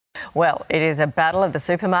Well, it is a battle of the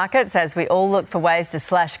supermarkets as we all look for ways to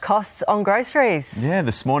slash costs on groceries. Yeah,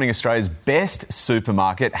 this morning Australia's best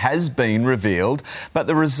supermarket has been revealed, but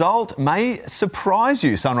the result may surprise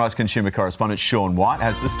you. Sunrise consumer correspondent Sean White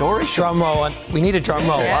has the story. Drum roll. We need a drum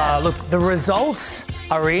roll. Yeah. Look, the results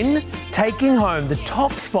are in. Taking home the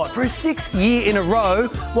top spot for a 6th year in a row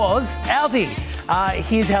was Aldi.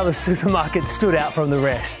 Here's how the supermarket stood out from the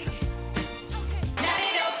rest.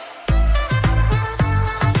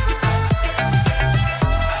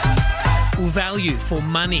 Value for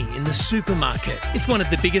money in the supermarket. It's one of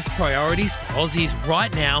the biggest priorities for Aussies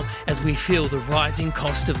right now as we feel the rising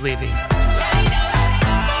cost of living.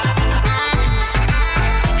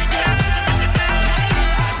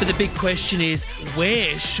 But the big question is,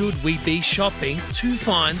 where should we be shopping to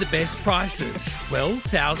find the best prices? Well,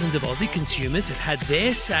 thousands of Aussie consumers have had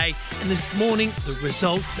their say, and this morning the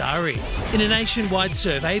results are in. In a nationwide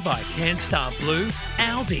survey by Canstar Blue,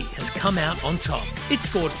 Aldi has come out on top. It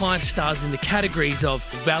scored 5 stars in the categories of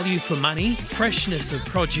value for money, freshness of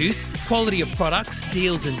produce, quality of products,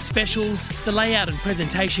 deals and specials, the layout and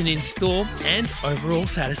presentation in store, and overall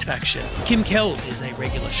satisfaction. Kim Kells is a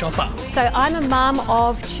regular shopper. So I'm a mum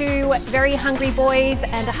of 2 very hungry boys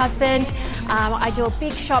and a husband. I do a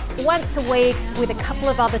big shop once a week with a couple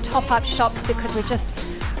of other top-up shops because we just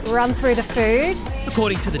run through the food.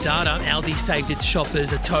 According to the data, Aldi saved its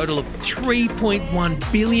shoppers a total of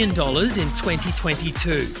 $3.1 billion in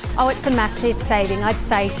 2022. Oh, it's a massive saving. I'd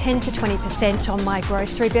say 10 to 20% on my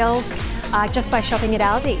grocery bills just by shopping at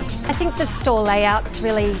Aldi. I think the store layout's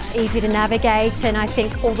really easy to navigate, and I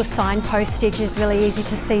think all the sign postage is really easy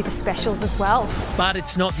to see the specials as well. But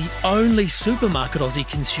it's not the only supermarket Aussie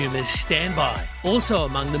consumers stand by. Also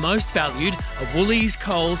among the most valued are Woolies,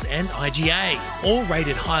 Coles and IGA, all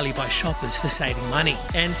rated highly by shoppers for saving money.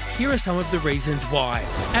 And here are some of the reasons why.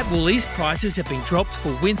 At Woolies, prices have been dropped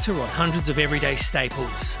for winter on hundreds of everyday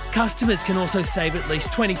staples. Customers can also save at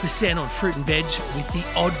least 20% on fruit and veg with the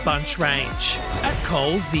Odd Bunch range. At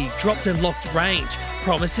Coles, the Dropped and Locked range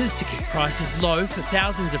promises to keep prices low for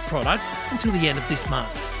thousands of products until the end of this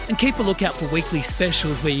month. And keep a lookout for weekly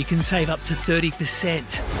specials where you can save up to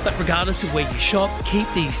 30%. But regardless of where you shop,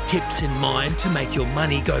 keep these tips in mind to make your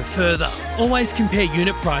money go further. Always compare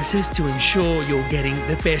unit prices to ensure you're getting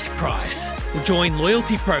the best price. We'll join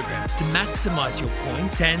loyalty programs to maximise your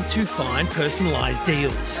points and to find personalised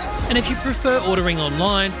deals. And if you prefer ordering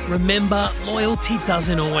online, remember loyalty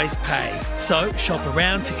doesn't always pay. So shop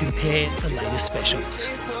around to compare the latest specials.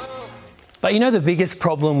 But the biggest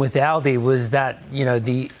problem with Aldi was that,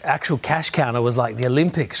 the actual cash counter was like the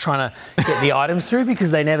Olympics trying to get the items through because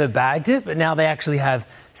they never bagged it, but now they actually have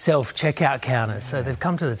self-checkout counters, so they've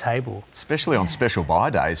come to the table. Especially on special buy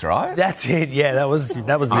days, right? That's it, yeah, that was the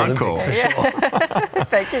Olympics for sure.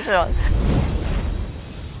 Thank you, Sean.